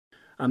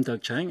I'm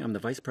Doug Chiang. I'm the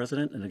Vice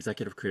President and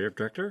Executive Creative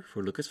Director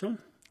for Lucasfilm.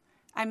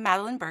 I'm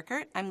Madlyn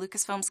Burkert. I'm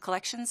Lucasfilm's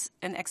Collections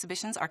and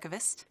Exhibitions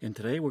Archivist. And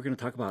today we're going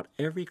to talk about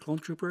every clone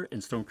trooper and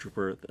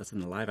stormtrooper that's in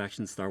the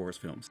live-action Star Wars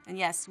films. And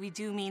yes, we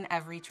do mean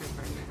every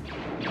trooper.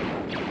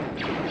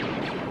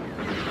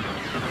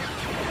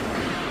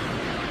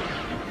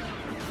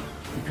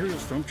 Imperial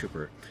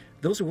Stormtrooper.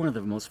 Those are one of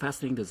the most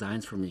fascinating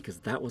designs for me because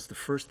that was the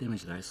first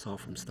image that I saw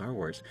from Star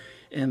Wars.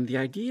 And the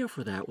idea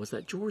for that was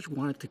that George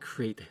wanted to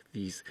create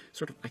these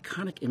sort of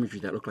iconic imagery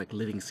that look like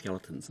living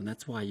skeletons. And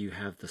that's why you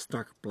have the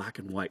stark black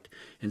and white.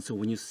 And so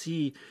when you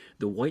see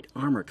the white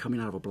armor coming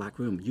out of a black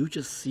room, you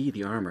just see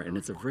the armor. And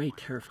it's a very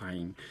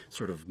terrifying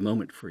sort of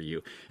moment for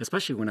you,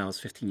 especially when I was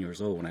 15 years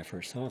old when I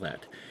first saw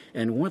that.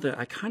 And one of the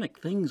iconic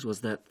things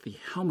was that the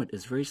helmet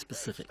is very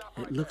specific.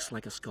 It looks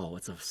like a skull.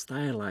 It's a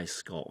stylized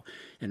skull.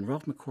 And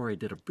Ralph McQuarrie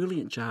did a brilliant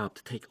job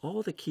to take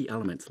all the key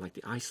elements like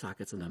the eye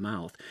sockets and the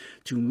mouth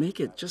to make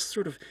it just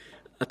sort of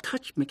a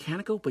touch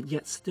mechanical, but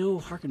yet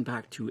still harken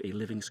back to a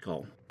living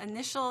skull.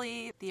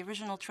 Initially, the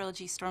original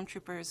trilogy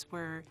Stormtroopers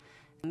were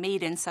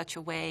made in such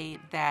a way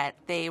that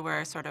they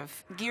were sort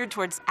of geared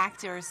towards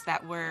actors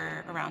that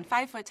were around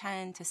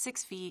 5'10" to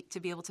 6 feet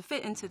to be able to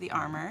fit into the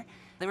armor.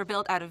 They were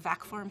built out of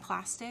vac-form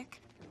plastic.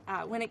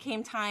 When it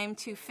came time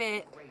to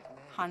fit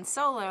Han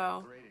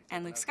Solo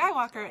and Luke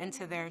Skywalker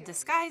into their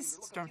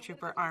disguised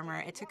Stormtrooper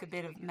armor, it took a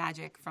bit of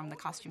magic from the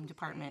costume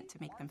department to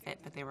make them fit,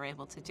 but they were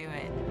able to do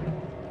it.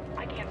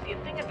 I can't see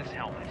a thing in this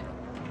helmet.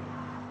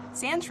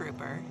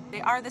 Sandtrooper,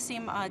 they are the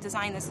same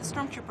design as the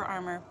Stormtrooper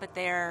armor, but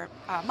they're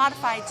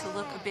modified to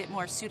look a bit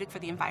more suited for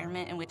the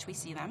environment in which we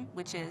see them,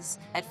 which is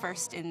at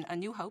first in A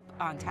New Hope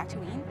on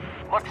Tatooine.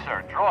 Look,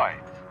 sir,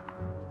 droids.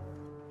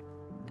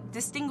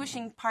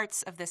 Distinguishing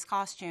parts of this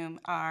costume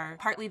are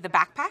partly the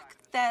backpack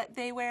that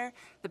they wear.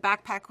 The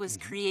backpack was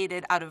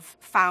created out of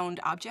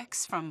found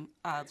objects from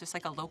just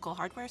like a local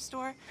hardware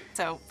store.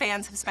 So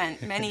fans have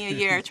spent many a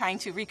year trying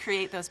to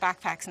recreate those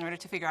backpacks in order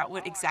to figure out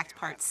what exact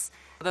parts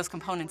those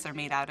components are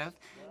made out of.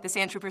 The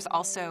Sandtrooper is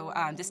also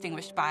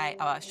distinguished by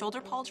a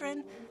shoulder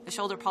pauldron. The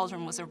shoulder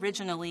pauldron was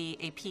originally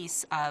a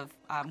piece of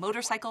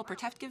motorcycle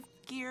protective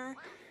gear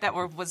that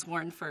was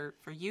worn for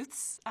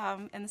youths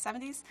in the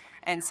 70s.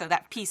 And so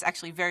that piece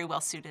actually very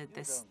well suited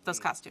those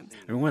costumes.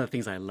 And one of the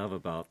things I love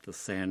about the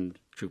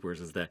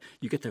Sandtroopers is that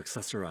you get to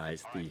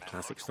accessorize the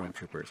classic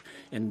Stormtroopers.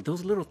 And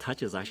those little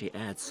touches actually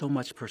add so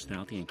much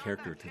personality and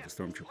character to the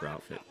Stormtrooper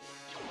outfit.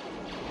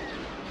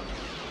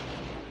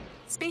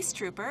 Space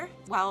Trooper,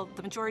 while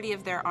the majority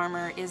of their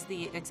armor is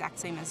the exact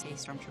same as a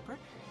Stormtrooper,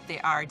 they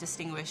are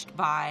distinguished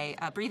by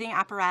a breathing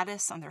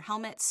apparatus on their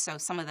helmets. So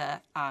some of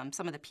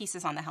the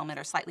pieces on the helmet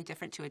are slightly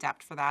different to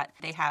adapt for that.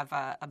 They have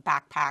a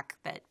backpack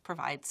that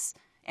provides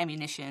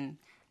ammunition.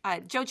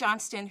 Joe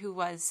Johnston, who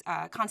was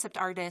a concept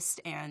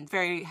artist and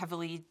very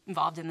heavily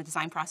involved in the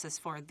design process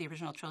for the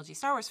original trilogy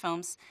Star Wars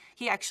films,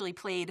 he actually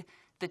played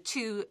the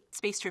two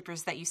space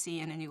troopers that you see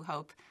in A New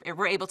Hope.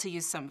 We're able to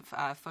use some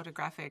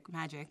photographic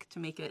magic to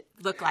make it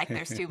look like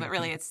there's two, but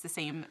really it's the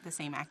same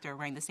actor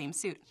wearing the same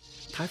suit.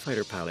 TIE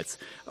fighter pilots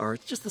are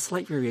just a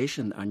slight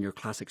variation on your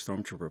classic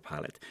Stormtrooper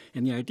pilot.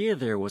 And the idea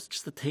there was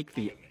just to take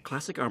the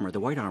classic armor,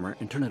 the white armor,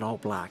 and turn it all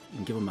black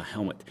and give them a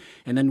helmet.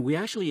 And then we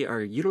actually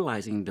are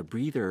utilizing the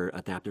breather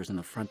adapters in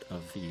the front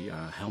of the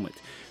helmet.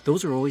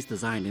 Those are always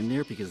designed in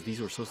there because these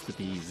were supposed to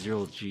be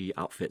zero-G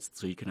outfits,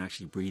 so you can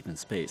actually breathe in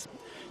space.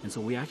 And so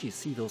we actually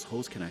see those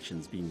hose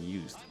connections being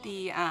used.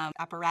 The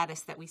apparatus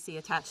that we see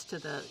attached to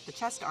the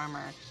chest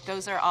armor,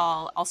 those are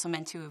all also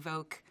meant to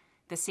evoke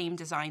the same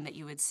design that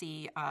you would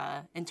see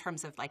in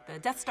terms of like the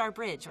Death Star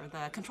bridge or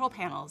the control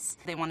panels.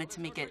 They wanted to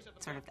make it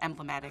sort of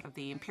emblematic of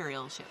the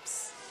Imperial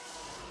ships.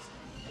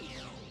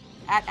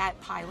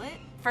 AT-AT pilot.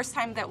 First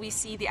time that we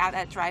see the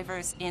AT-AT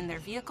drivers in their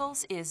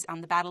vehicles is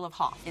on the Battle of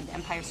Hoth in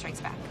Empire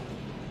Strikes Back.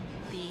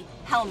 The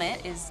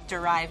helmet is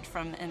derived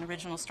from an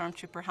original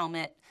Stormtrooper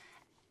helmet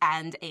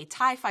and a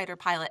TIE fighter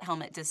pilot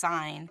helmet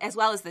design, as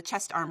well as the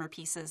chest armor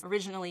pieces,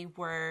 originally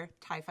were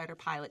TIE fighter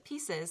pilot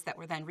pieces that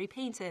were then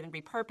repainted and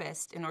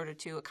repurposed in order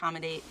to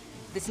accommodate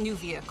this new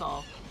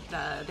vehicle, the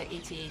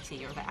AT-AT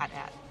or the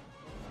AT-AT.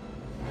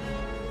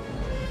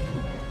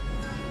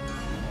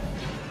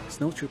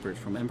 Snowtroopers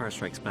from Empire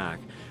Strikes Back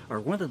are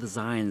one of the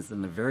designs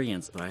and the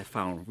variants that I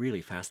found really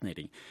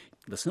fascinating.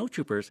 The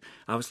Snowtroopers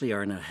obviously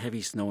are in a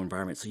heavy snow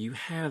environment, so you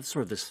have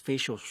sort of this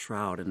facial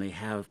shroud and they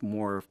have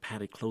more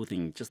padded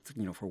clothing just,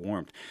 for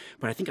warmth.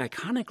 But I think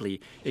iconically,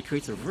 it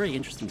creates a very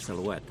interesting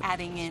silhouette.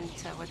 Adding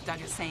into what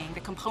Doug is saying, the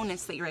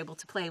components that you're able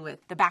to play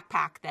with, the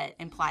backpack that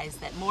implies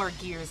that more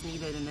gear is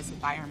needed in this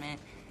environment.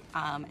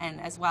 And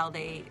as well,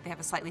 they have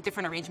a slightly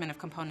different arrangement of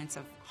components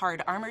of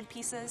hard armored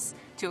pieces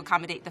to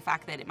accommodate the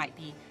fact that it might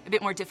be a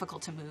bit more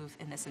difficult to move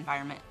in this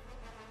environment.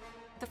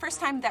 The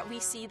first time that we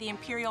see the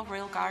Imperial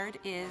Royal Guard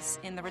is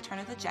in The Return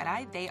of the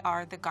Jedi. They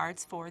are the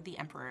guards for the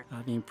Emperor.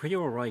 The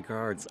Imperial Royal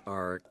Guards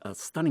are a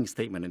stunning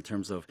statement in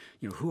terms of,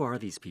 who are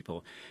these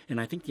people?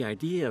 And I think the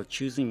idea of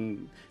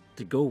choosing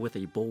to go with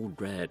a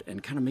bold red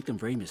and kind of make them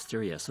very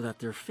mysterious so that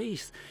their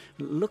face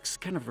looks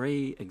kind of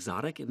very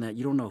exotic in that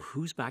you don't know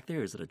who's back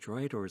there. Is it a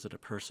droid or is it a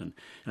person?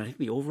 And I think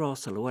the overall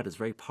silhouette is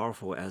very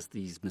powerful as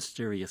these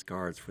mysterious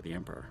guards for the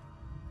Emperor.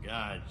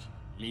 Guards,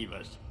 leave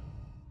us.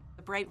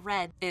 The bright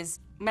red is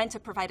meant to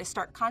provide a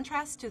stark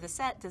contrast to the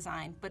set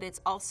design, but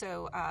it's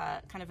also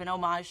kind of an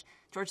homage.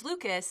 George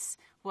Lucas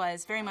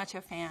was very much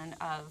a fan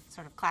of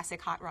sort of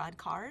classic hot rod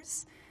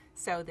cars.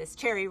 So this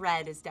cherry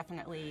red is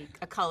definitely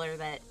a color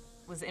that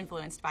was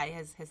influenced by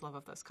his love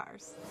of those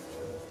cars.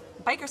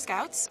 Biker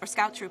Scouts, or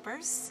Scout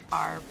Troopers,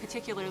 are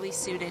particularly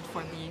suited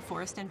for the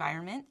forest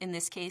environment, in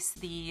this case,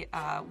 the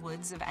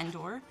woods of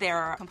Endor.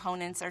 Their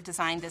components are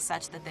designed as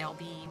such that they'll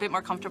be a bit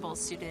more comfortable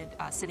suited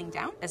sitting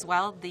down. As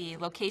well, the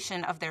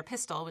location of their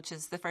pistol, which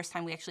is the first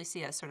time we actually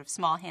see a sort of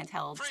small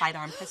handheld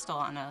sidearm pistol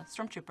on a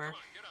stormtrooper,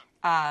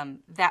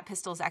 that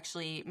pistol is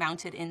actually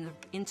mounted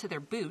into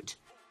their boot.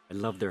 I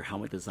love their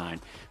helmet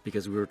design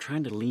because we were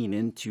trying to lean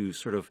into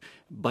sort of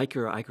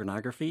biker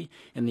iconography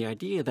and the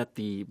idea that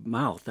the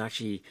mouth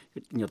actually,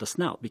 the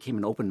snout became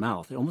an open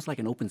mouth, almost like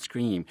an open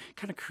scream,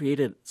 kind of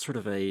created sort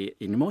of an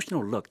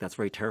emotional look that's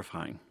very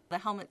terrifying. The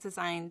helmet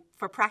design,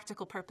 for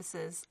practical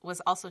purposes,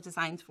 was also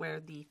designed where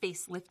the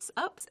face lifts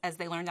up. As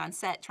they learned on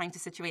set, trying to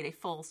situate a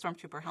full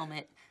stormtrooper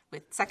helmet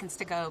with seconds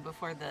to go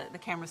before the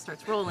camera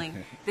starts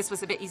rolling, this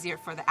was a bit easier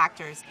for the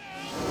actors.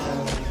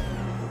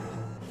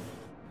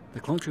 The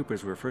Clone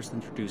Troopers were first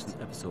introduced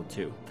in Episode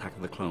 2, Attack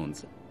of the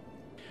Clones.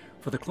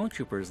 For the Clone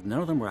Troopers,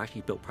 none of them were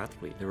actually built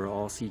practically. They were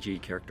all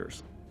CG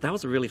characters. That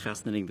was a really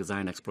fascinating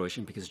design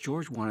exploration because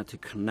George wanted to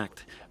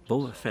connect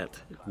Boba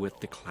Fett with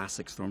the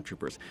classic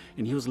Stormtroopers,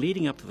 and he was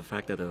leading up to the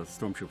fact that the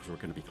Stormtroopers were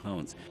going to be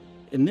clones.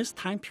 In this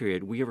time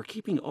period, we were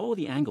keeping all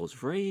the angles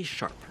very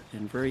sharp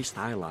and very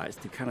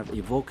stylized to kind of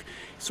evoke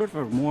sort of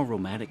a more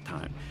romantic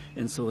time.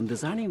 And so in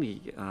designing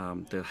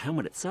the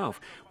helmet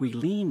itself, we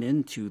leaned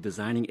into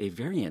designing a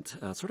variant,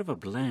 sort of a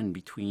blend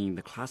between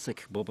the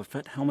classic Boba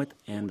Fett helmet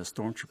and the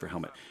Stormtrooper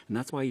helmet. And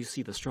that's why you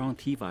see the strong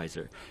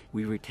T-visor.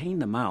 We retain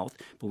the mouth,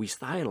 but we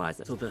stylize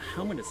it. So the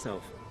helmet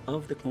itself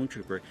of the Clone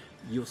Trooper,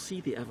 you'll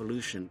see the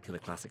evolution to the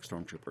classic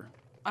Stormtrooper.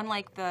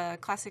 Unlike the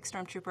classic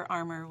Stormtrooper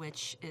armor,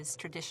 which is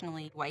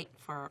traditionally white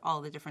for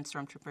all the different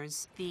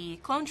Stormtroopers, the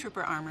Clone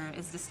Trooper armor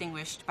is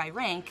distinguished by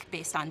rank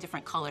based on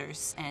different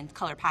colors and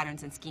color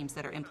patterns and schemes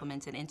that are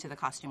implemented into the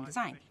costume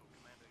design.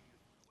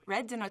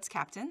 Red denotes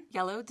captain,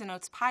 yellow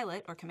denotes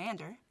pilot or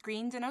commander,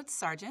 green denotes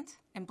sergeant,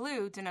 and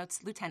blue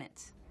denotes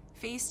lieutenant.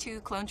 Phase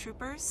 2 Clone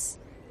Troopers,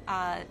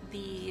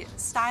 the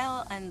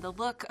style and the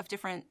look of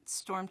different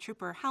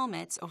Stormtrooper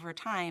helmets over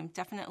time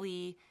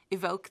definitely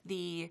evoke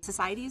the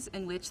societies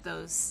in which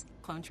those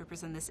Clone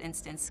Troopers in this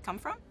instance come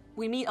from.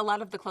 We meet a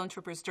lot of the Clone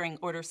Troopers during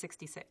Order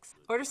 66.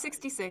 Order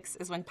 66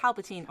 is when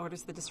Palpatine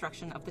orders the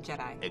destruction of the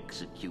Jedi.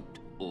 Execute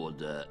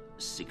Order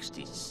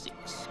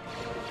 66.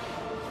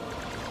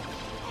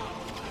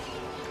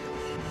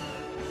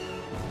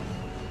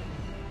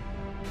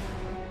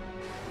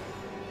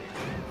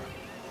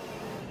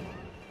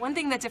 One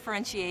thing that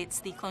differentiates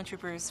the Clone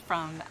Troopers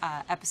from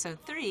Episode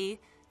 3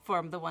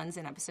 from the ones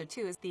in Episode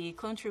 2 is the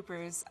Clone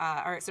Troopers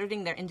are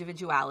asserting their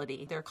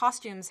individuality. Their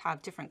costumes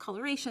have different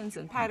colorations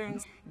and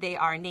patterns. They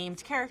are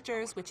named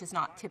characters, which is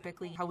not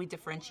typically how we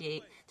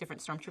differentiate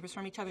different Stormtroopers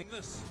from each other.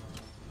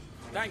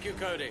 Thank you,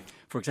 Cody.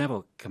 For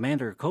example,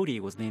 Commander Cody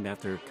was named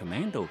after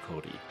Commando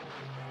Cody.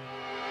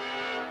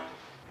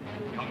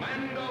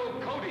 Commando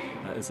Cody!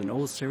 It's an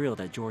old cereal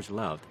that George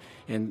loved.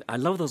 And I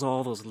love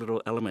all those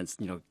little elements,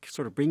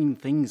 sort of bringing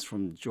things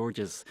from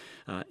George's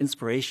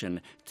inspiration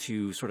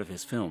to sort of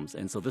his films.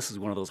 And so this is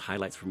one of those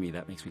highlights for me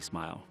that makes me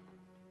smile.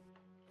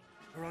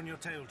 We're on your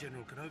tail,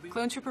 General Kenobi.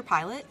 Clone Trooper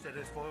pilot.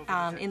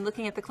 In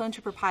looking at the Clone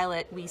Trooper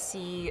pilot, we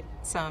see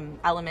some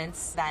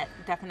elements that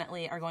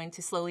definitely are going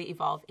to slowly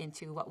evolve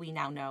into what we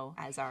now know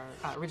as our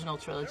original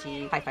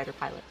trilogy TIE Fighter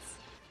pilots.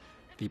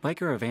 The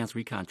Biker Advanced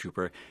Recon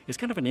Trooper is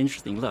kind of an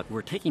interesting look.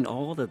 We're taking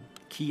all the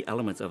key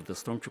elements of the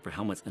Stormtrooper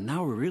helmets and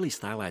now we're really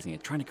stylizing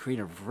it, trying to create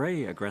a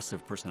very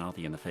aggressive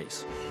personality in the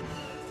face.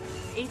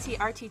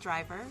 AT-RT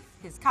driver,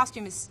 his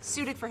costume is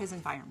suited for his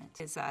environment.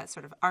 His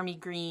sort of army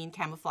green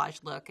camouflage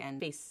look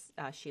and face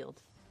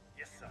shield.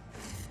 Yes, sir.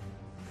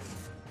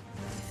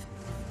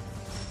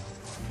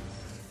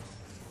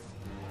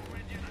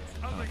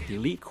 The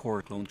Elite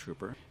Corps Clone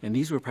Trooper, and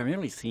these were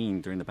primarily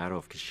seen during the Battle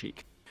of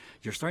Kashyyyk.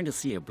 You're starting to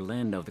see a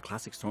blend of the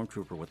classic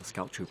Stormtrooper with the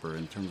Scout Trooper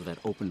in terms of that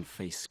open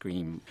face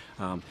scream.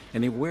 And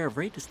they wear a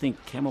very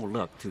distinct camo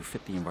look to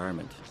fit the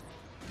environment.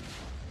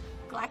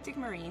 Galactic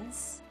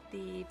Marines.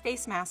 The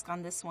face mask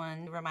on this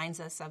one reminds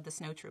us of the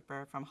Snow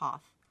Trooper from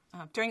Hoth.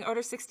 During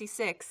Order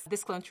 66,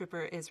 this Clone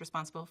Trooper is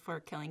responsible for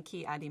killing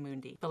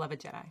Ki-Adi-Mundi,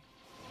 beloved Jedi.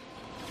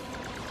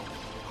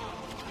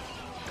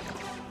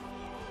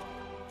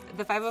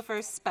 The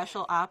 501st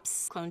Special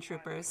Ops Clone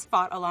Troopers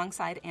fought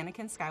alongside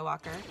Anakin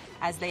Skywalker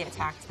as they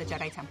attacked the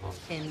Jedi Temple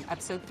in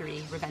Episode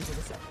 3, Revenge of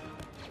the Sith.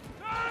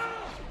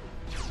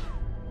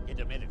 Get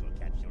a medical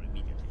capsule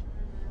immediately.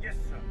 Yes,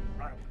 sir.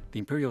 Right away. The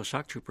Imperial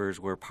Shock Troopers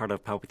were part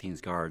of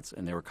Palpatine's guards,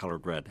 and they were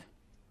colored red.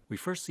 We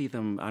first see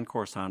them on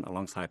Coruscant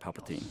alongside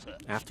Palpatine,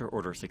 after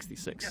Order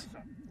 66. Yes,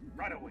 sir.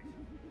 Right away.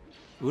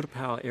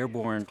 Utapau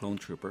Airborne Clone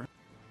Trooper.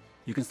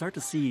 You can start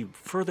to see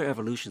further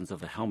evolutions of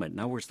the helmet.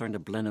 Now we're starting to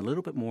blend a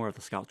little bit more of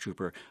the Scout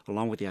Trooper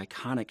along with the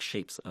iconic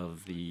shapes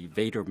of the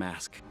Vader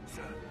mask.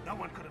 Sir, no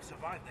one could have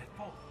survived that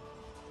fall.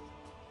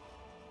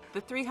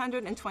 The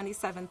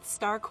 327th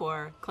Star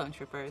Corps clone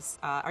troopers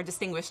are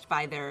distinguished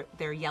by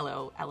their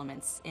yellow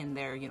elements in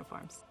their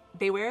uniforms.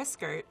 They wear a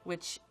skirt,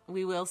 which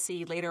we will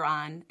see later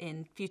on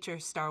in future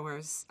Star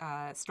Wars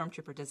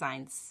Stormtrooper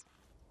designs.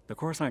 The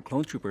Coruscant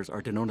clone troopers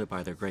are denoted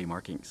by their gray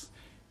markings,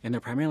 and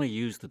they're primarily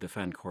used to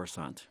defend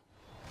Coruscant.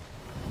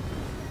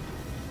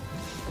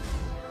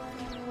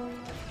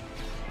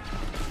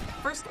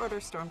 First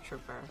Order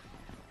Stormtrooper.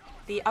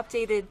 The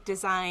updated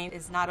design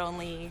is not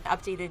only an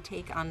updated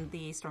take on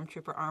the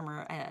Stormtrooper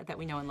armor that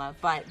we know and love,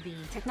 but the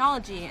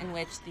technology in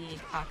which the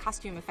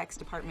costume effects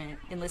department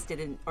enlisted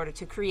in order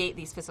to create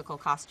these physical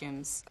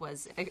costumes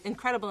was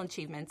incredible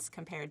achievements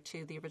compared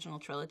to the original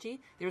trilogy.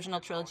 The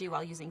original trilogy,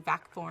 while using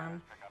vac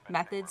form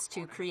methods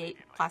to create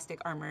plastic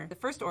armor, the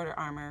First Order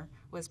armor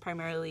was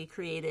primarily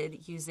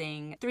created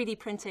using 3D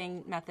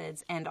printing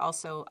methods and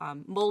also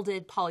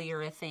molded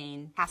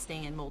polyurethane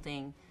casting and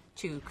molding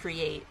to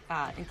create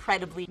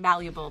incredibly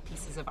malleable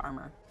pieces of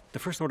armor. The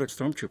First Order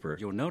Stormtrooper,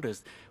 you'll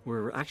notice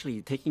we're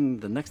actually taking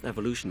the next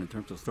evolution in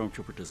terms of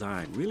Stormtrooper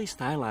design, really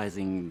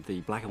stylizing the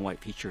black and white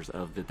features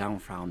of the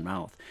down-frown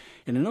mouth.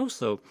 And then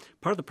also,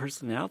 part of the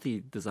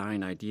personality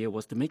design idea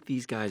was to make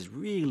these guys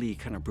really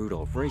kind of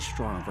brutal, very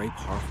strong, very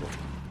powerful.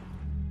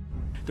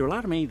 There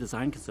were many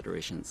design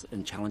considerations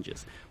and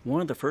challenges.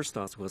 One of the first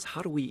thoughts was,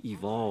 how do we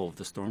evolve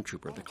the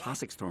Stormtrooper, the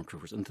classic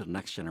Stormtroopers, into the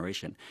next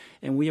generation?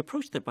 And we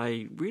approached it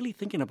by really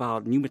thinking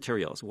about new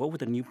materials. What would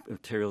the new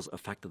materials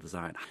affect the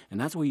design?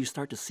 And that's where you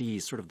start to see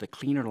sort of the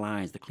cleaner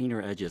lines, the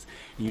cleaner edges,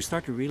 and you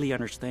start to really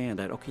understand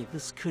that, okay,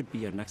 this could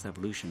be a next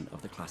evolution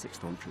of the classic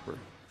Stormtrooper.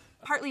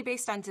 Partly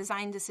based on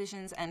design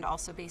decisions and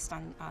also based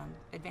on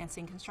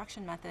advancing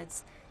construction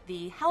methods,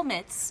 the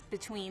helmets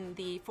between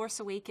the Force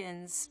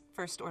Awakens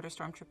First Order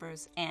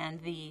Stormtroopers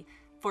and the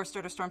First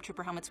Order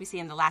Stormtrooper helmets we see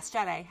in The Last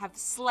Jedi have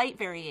slight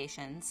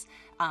variations.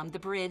 The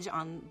bridge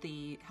on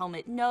the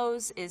helmet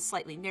nose is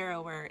slightly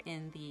narrower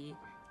in the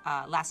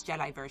Last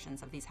Jedi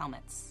versions of these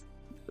helmets.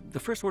 The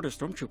First Order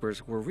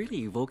Stormtroopers were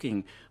really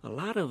evoking a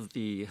lot of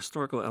the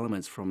historical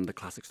elements from the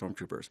classic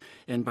Stormtroopers.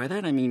 And by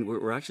that I mean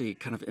we're actually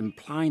kind of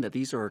implying that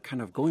these are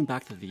kind of going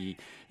back to the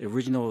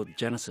original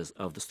genesis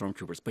of the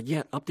Stormtroopers, but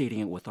yet updating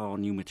it with all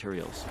new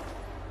materials.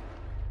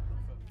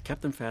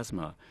 Captain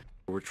Phasma,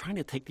 we're trying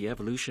to take the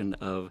evolution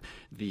of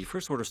the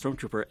First Order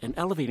Stormtrooper and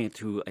elevating it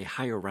to a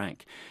higher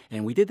rank.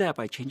 And we did that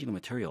by changing the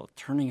material,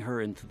 turning her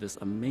into this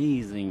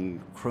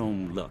amazing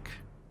chrome look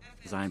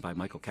designed by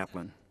Michael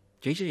Kaplan.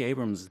 J.J.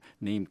 Abrams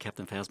named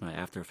Captain Phasma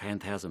after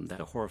Phantasm, that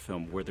horror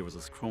film where there was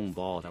this chrome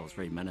ball that was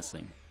very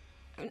menacing.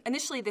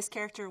 Initially, this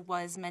character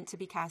was meant to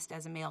be cast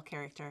as a male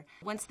character.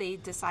 Once they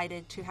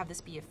decided to have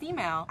this be a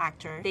female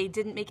actor, they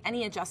didn't make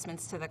any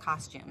adjustments to the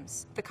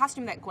costumes. The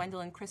costume that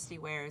Gwendolyn Christie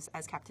wears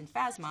as Captain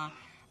Phasma,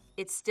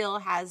 it still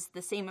has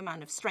the same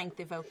amount of strength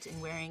evoked in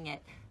wearing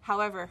it.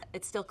 However,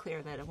 it's still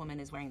clear that a woman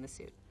is wearing the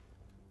suit.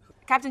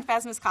 Captain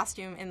Phasma's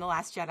costume in The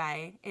Last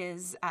Jedi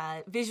is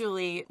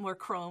visually more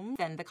chrome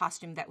than the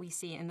costume that we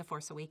see in The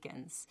Force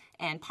Awakens.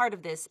 And part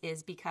of this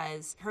is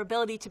because her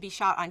ability to be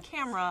shot on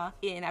camera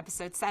in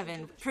Episode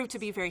 7 proved to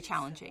be very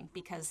challenging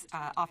because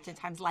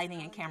oftentimes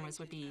lighting and cameras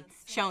would be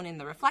shown in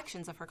the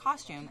reflections of her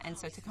costume. And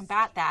so to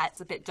combat that,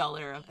 it's a bit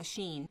duller of a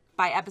sheen.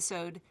 By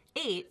Episode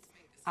 8,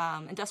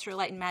 Industrial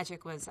Light and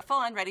Magic was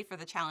full-on ready for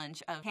the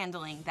challenge of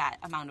handling that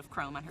amount of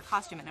chrome on her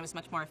costume, and it was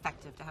much more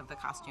effective to have the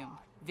costume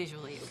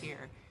visually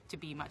appear to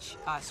be much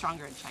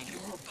stronger and shinier.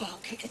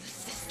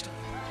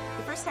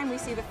 The first time we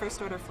see the First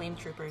Order Flame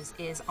Troopers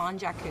is on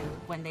Jakku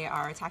when they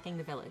are attacking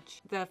the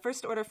village. The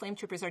First Order Flame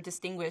Troopers are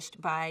distinguished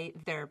by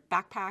their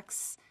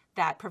backpacks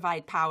that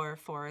provide power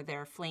for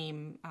their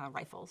flame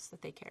rifles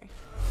that they carry.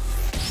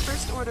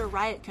 First Order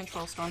Riot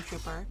Control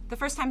Stormtrooper. The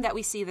first time that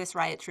we see this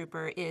Riot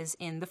Trooper is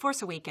in The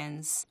Force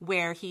Awakens,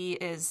 where he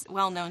is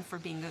well known for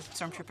being the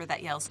Stormtrooper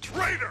that yells,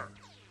 "Traitor!"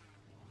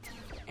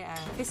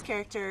 This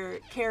character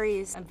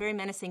carries a very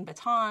menacing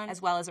baton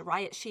as well as a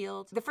riot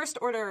shield. The First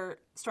Order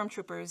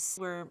Stormtroopers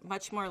were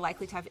much more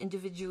likely to have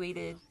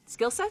individuated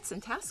skill sets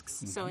and tasks.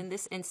 Mm-hmm. So in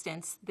this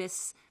instance,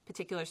 this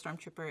particular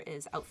Stormtrooper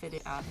is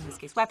outfitted, in this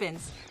case,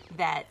 weapons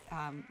that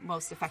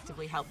most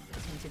effectively help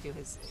him to do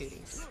his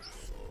duties.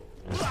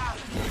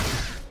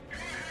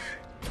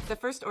 The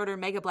First Order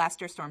Mega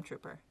Blaster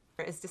Stormtrooper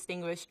is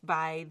distinguished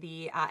by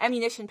the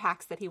ammunition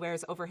packs that he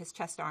wears over his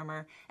chest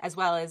armor, as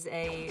well as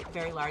a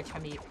very large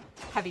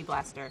heavy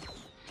blaster.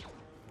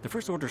 The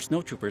First Order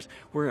Snowtroopers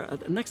were a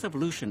next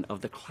evolution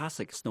of the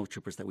classic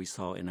Snowtroopers that we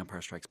saw in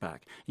Empire Strikes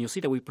Back. And you'll see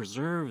that we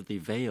preserved the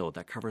veil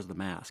that covers the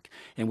mask,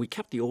 and we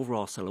kept the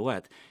overall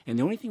silhouette, and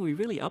the only thing we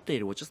really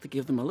updated was just to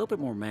give them a little bit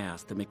more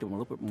mass to make them a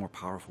little bit more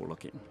powerful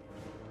looking.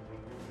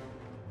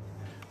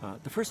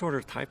 The First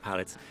Order TIE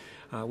pilots,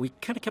 we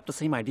kind of kept the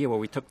same idea where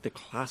we took the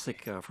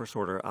classic First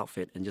Order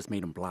outfit and just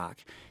made them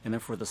black. And then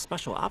for the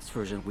special ops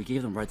version, we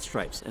gave them red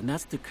stripes. And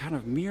that's to kind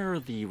of mirror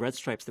the red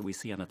stripes that we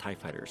see on the TIE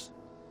fighters.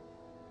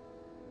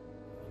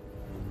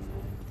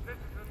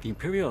 The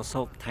Imperial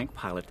Assault Tank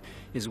Pilot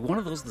is one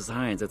of those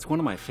designs that's one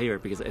of my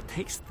favorite because it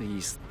takes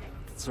these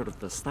sort of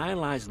the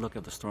stylized look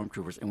of the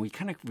stormtroopers and we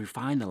kind of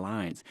refine the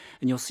lines.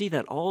 And you'll see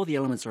that all the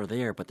elements are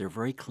there, but they're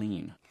very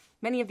clean.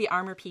 Many of the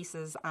armor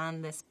pieces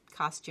on this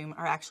costume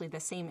are actually the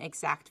same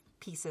exact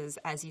pieces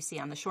as you see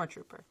on the Shore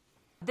Trooper.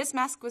 This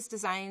mask was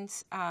designed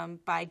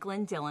by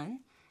Glenn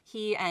Dillon.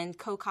 He and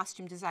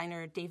co-costume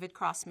designer David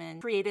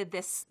Crossman created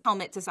this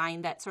helmet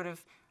design that sort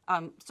of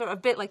a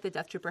bit like the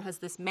Death Trooper has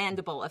this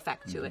mandible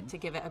effect to it to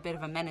give it a bit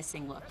of a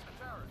menacing look.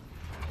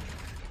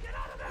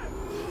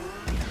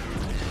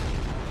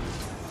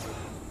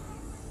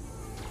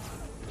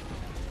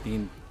 The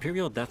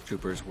Imperial Death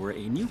Troopers were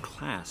a new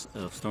class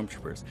of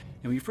stormtroopers,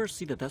 and we first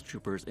see the Death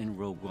Troopers in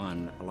Rogue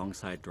One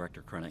alongside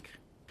Director Krennic.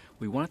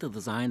 We wanted to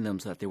design them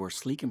so that they were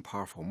sleek and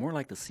powerful, more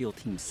like the SEAL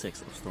Team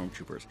 6 of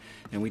stormtroopers.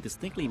 And we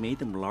distinctly made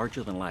them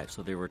larger than life,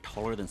 so they were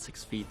taller than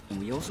 6 feet. And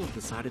we also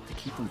decided to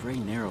keep them very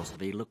narrow, so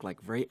they look like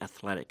very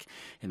athletic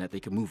and that they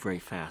could move very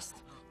fast.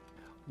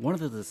 One of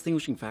the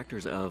distinguishing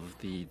factors of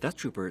the Death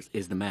Troopers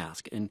is the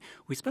mask, and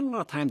we spent a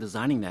lot of time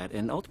designing that,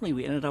 and ultimately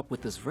we ended up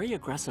with this very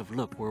aggressive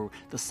look where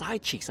the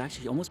side cheeks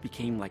actually almost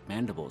became like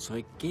mandibles, so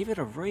it gave it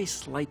a very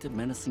slight,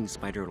 menacing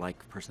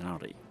spider-like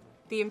personality.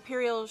 The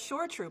Imperial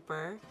Shore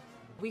Trooper,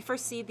 we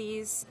first see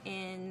these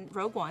in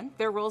Rogue One.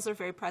 Their roles are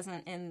very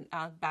present in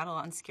Battle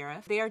on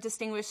Scarif. They are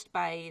distinguished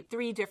by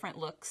 3 different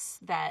looks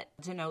that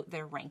denote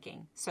their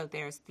ranking. So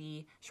there's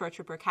the Shore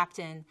Trooper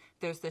Captain,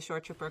 there's the Shore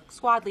Trooper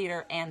Squad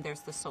Leader, and there's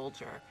the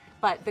Soldier.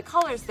 But the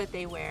colors that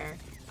they wear,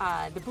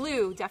 the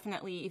blue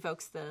definitely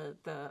evokes the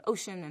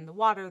ocean and the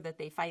water that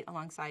they fight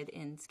alongside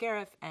in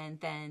Scarif, and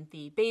then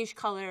the beige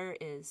color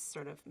is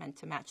sort of meant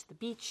to match the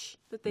beach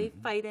that they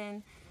fight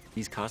in.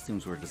 These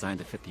costumes were designed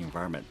to fit the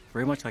environment.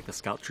 Very much like the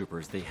Scout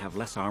Troopers, they have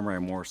less armor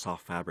and more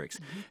soft fabrics.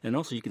 And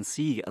also you can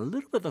see a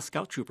little bit of the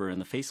Scout Trooper in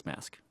the face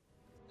mask.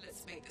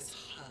 Let's make this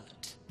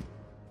hurt.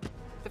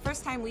 The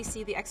first time we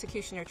see the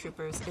Executioner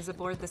Troopers is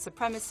aboard the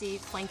Supremacy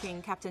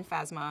flanking Captain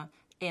Phasma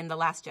in The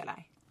Last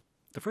Jedi.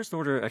 The First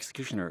Order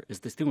Executioner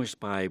is distinguished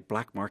by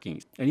black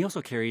markings, and he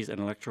also carries an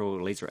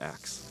electro laser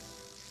axe.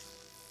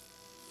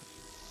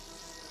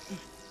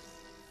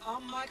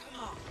 On my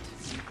command.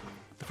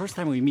 The first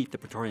time we meet the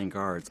Praetorian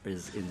Guards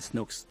is in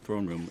Snoke's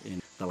throne room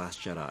in The Last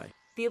Jedi.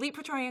 The elite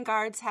Praetorian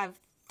Guards have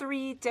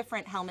 3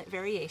 different helmet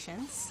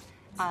variations.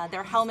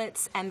 Their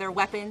helmets and their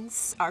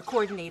weapons are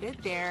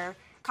coordinated. Their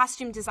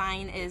costume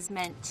design is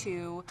meant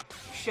to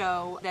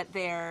show that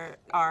they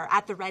are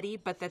at the ready,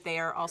 but that they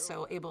are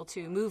also able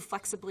to move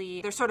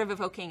flexibly. They're sort of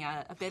evoking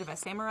a bit of a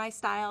samurai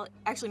style.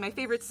 Actually, my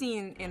favorite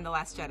scene in The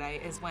Last Jedi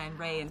is when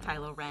Rey and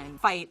Kylo Ren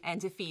fight and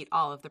defeat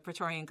all of the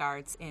Praetorian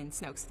Guards in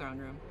Snoke's throne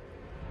room.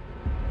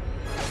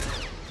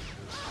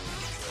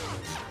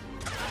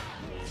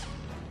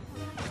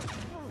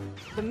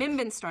 The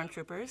Mimban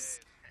Stormtroopers,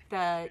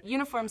 the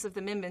uniforms of the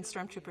Mimban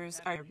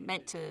Stormtroopers are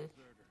meant to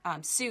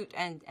suit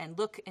and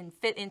look and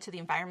fit into the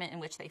environment in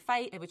which they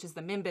fight, which is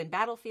the Mimban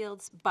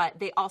battlefields, but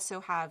they also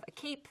have a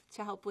cape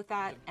to help with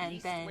that, and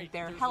then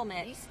their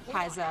helmet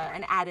has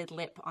an added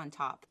lip on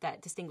top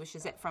that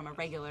distinguishes it from a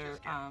regular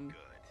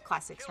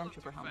classic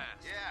Stormtrooper helmet.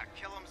 Yeah,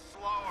 kill him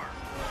slower.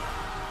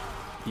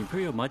 The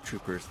Imperial Mud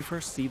Troopers, we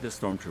first see the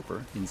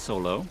Stormtrooper in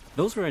Solo.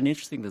 Those were an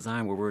interesting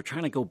design where we were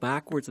trying to go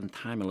backwards in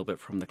time a little bit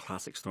from the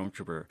classic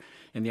Stormtrooper.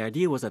 And the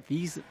idea was that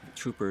these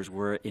troopers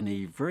were in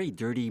a very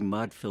dirty,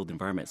 mud-filled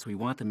environment, so we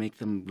wanted to make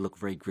them look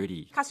very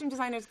gritty. Costume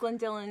designers Glenn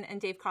Dillon and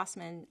Dave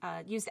Crossman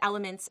used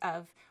elements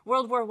of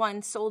World War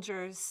I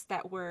soldiers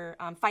that were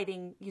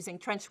fighting using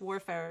trench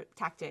warfare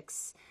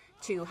tactics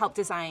to help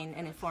design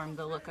and inform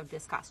the look of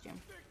this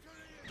costume.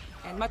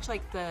 And much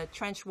like the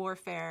trench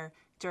warfare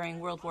during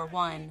World War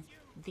I,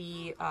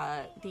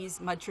 these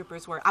mud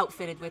troopers were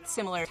outfitted with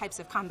similar types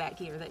of combat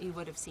gear that you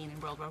would have seen in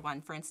World War I.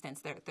 For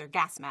instance, their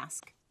gas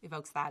mask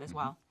evokes that as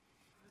well.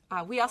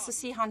 We also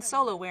see Han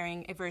Solo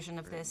wearing a version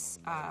of this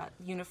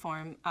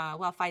uniform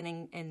while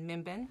fighting in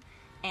Mimban.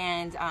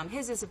 And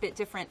his is a bit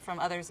different from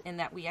others in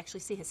that we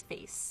actually see his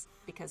face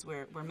because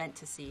we're meant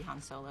to see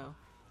Han Solo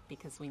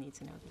because we need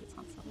to know that it's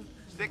Han Solo.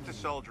 Stick to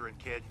soldiering,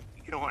 kid.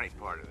 You don't want any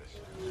part of this.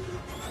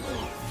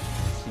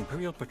 The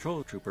Imperial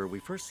Patrol Trooper we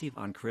first see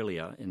on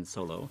Corellia in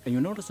Solo. And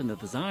you'll notice in the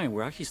design,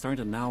 we're actually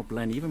starting to now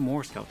blend even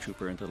more Scout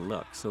Trooper into the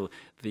look. So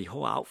the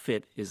whole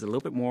outfit is a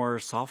little bit more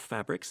soft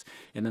fabrics,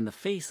 and then the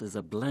face is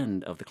a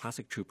blend of the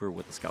classic Trooper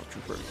with the Scout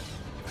Trooper.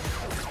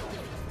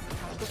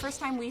 The first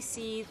time we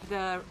see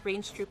the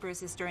range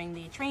troopers is during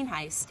the train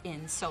heist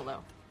in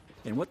Solo.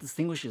 And what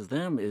distinguishes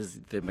them is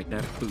the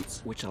magnetic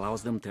boots, which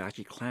allows them to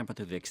actually clamp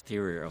onto the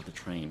exterior of the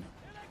train.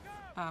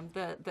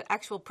 The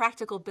actual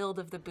practical build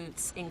of the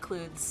boots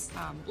includes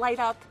light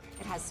up.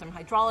 It has some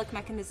hydraulic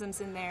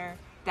mechanisms in there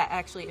that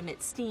actually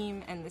emit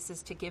steam, and this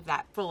is to give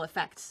that full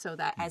effect so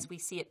that as we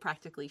see it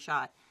practically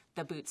shot,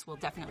 the boots will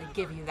definitely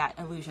give you that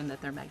illusion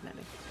that they're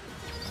magnetic.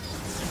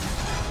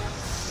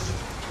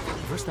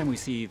 The first time we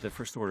see the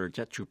First Order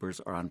jet troopers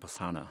are on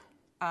Basana.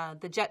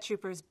 The jet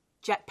trooper's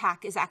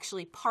jetpack is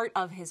actually part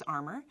of his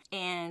armor,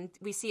 and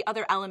we see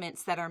other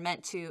elements that are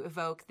meant to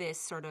evoke this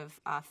sort of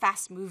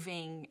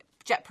fast-moving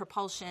jet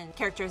propulsion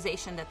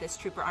characterization that this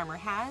trooper armor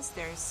has.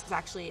 There's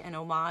actually an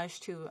homage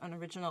to an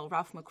original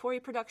Ralph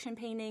McQuarrie production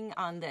painting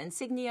on the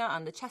insignia,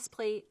 on the chest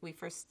plate. We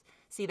first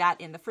see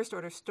that in the First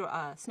Order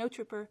Snow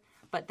Trooper,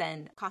 but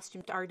then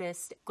costume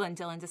artist Glenn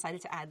Dillon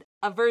decided to add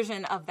a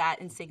version of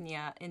that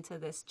insignia into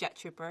this jet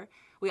trooper.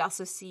 We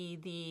also see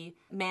the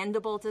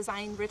mandible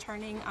design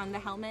returning on the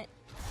helmet.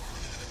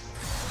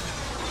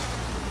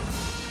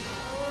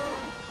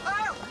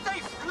 Oh, they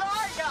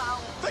fly now!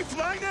 They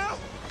fly now?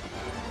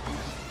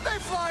 They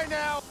fly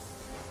now!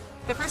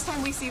 The first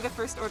time we see the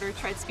First Order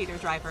Tread Speeder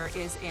driver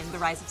is in The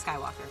Rise of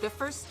Skywalker. The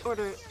First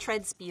Order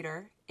Tread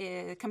Speeder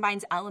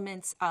combines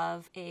elements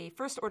of a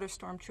First Order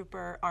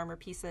Stormtrooper armor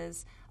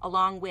pieces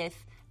along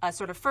with a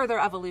sort of further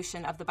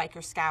evolution of the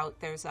Biker Scout.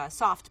 There's a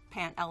soft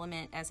pant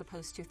element as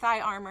opposed to thigh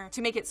armor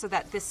to make it so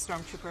that this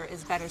Stormtrooper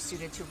is better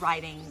suited to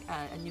riding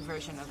a new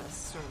version of a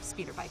sort of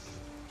speeder bike.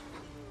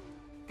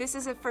 This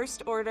is a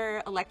First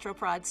Order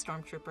Electroprod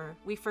Stormtrooper.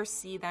 We first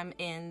see them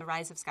in The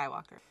Rise of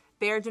Skywalker.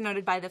 They are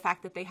denoted by the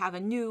fact that they have a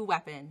new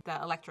weapon, the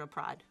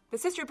Electroprod. The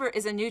Sith Trooper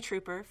is a new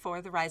trooper for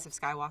The Rise of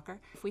Skywalker.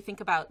 If we think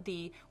about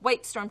the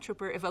white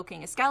Stormtrooper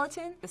evoking a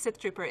skeleton, the Sith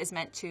Trooper is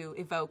meant to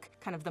evoke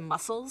kind of the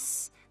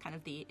muscles, kind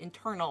of the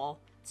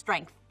internal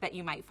strength that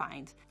you might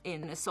find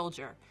in a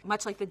soldier.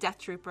 Much like the Death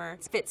Trooper,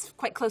 it fits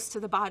quite close to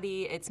the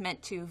body. It's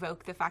meant to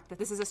evoke the fact that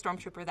this is a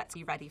Stormtrooper that's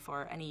ready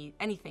for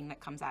anything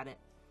that comes at it.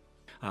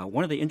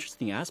 One of the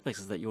interesting aspects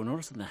is that you'll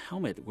notice in the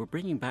helmet, we're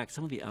bringing back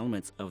some of the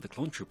elements of the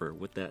Clone Trooper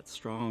with that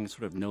strong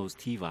sort of nose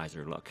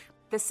T-visor look.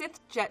 The Sith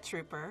Jet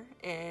Trooper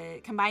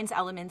combines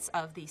elements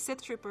of the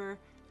Sith Trooper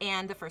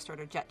and the First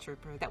Order Jet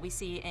Trooper that we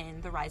see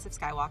in The Rise of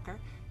Skywalker.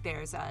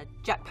 There's a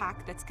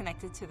jetpack that's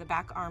connected to the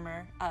back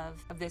armor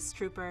of this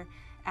trooper,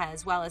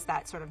 as well as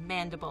that sort of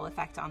mandible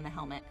effect on the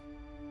helmet.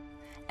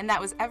 And that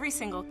was every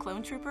single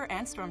Clone Trooper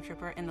and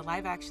Stormtrooper in the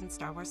live-action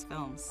Star Wars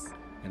films.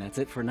 And that's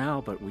it for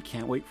now, but we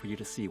can't wait for you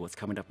to see what's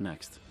coming up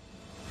next.